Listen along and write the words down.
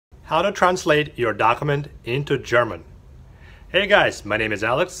how to translate your document into German. Hey guys, my name is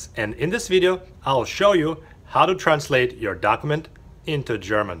Alex, and in this video I'll show you how to translate your document into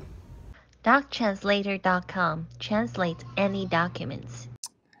German. Doctranslator.com translates any documents.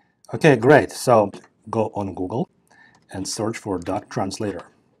 Okay, great. So go on Google and search for doctranslator.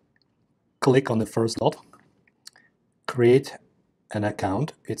 Click on the first dot. Create an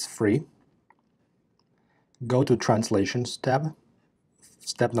account. It's free. Go to Translations tab.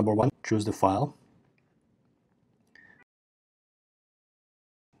 Step number 1, choose the file.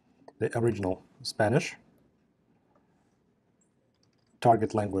 The original Spanish.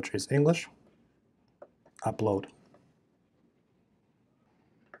 Target language is English. Upload.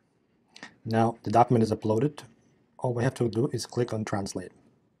 Now the document is uploaded. All we have to do is click on Translate.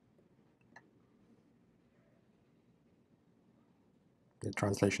 The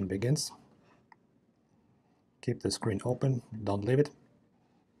translation begins. Keep the screen open, don't leave it.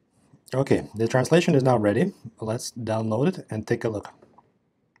 Okay, the translation is now ready. Let's download it and take a look.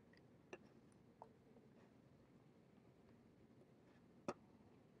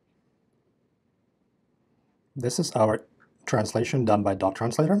 This is our translation done by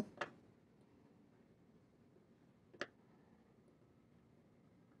doctranslator.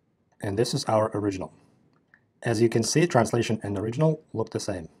 And this is our original. As you can see, translation and original look the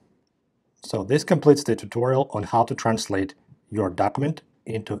same. So this completes the tutorial on how to translate your document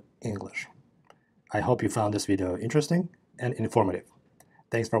into English. I hope you found this video interesting and informative.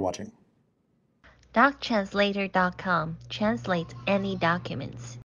 Thanks for watching. Doctranslator.com translates any documents.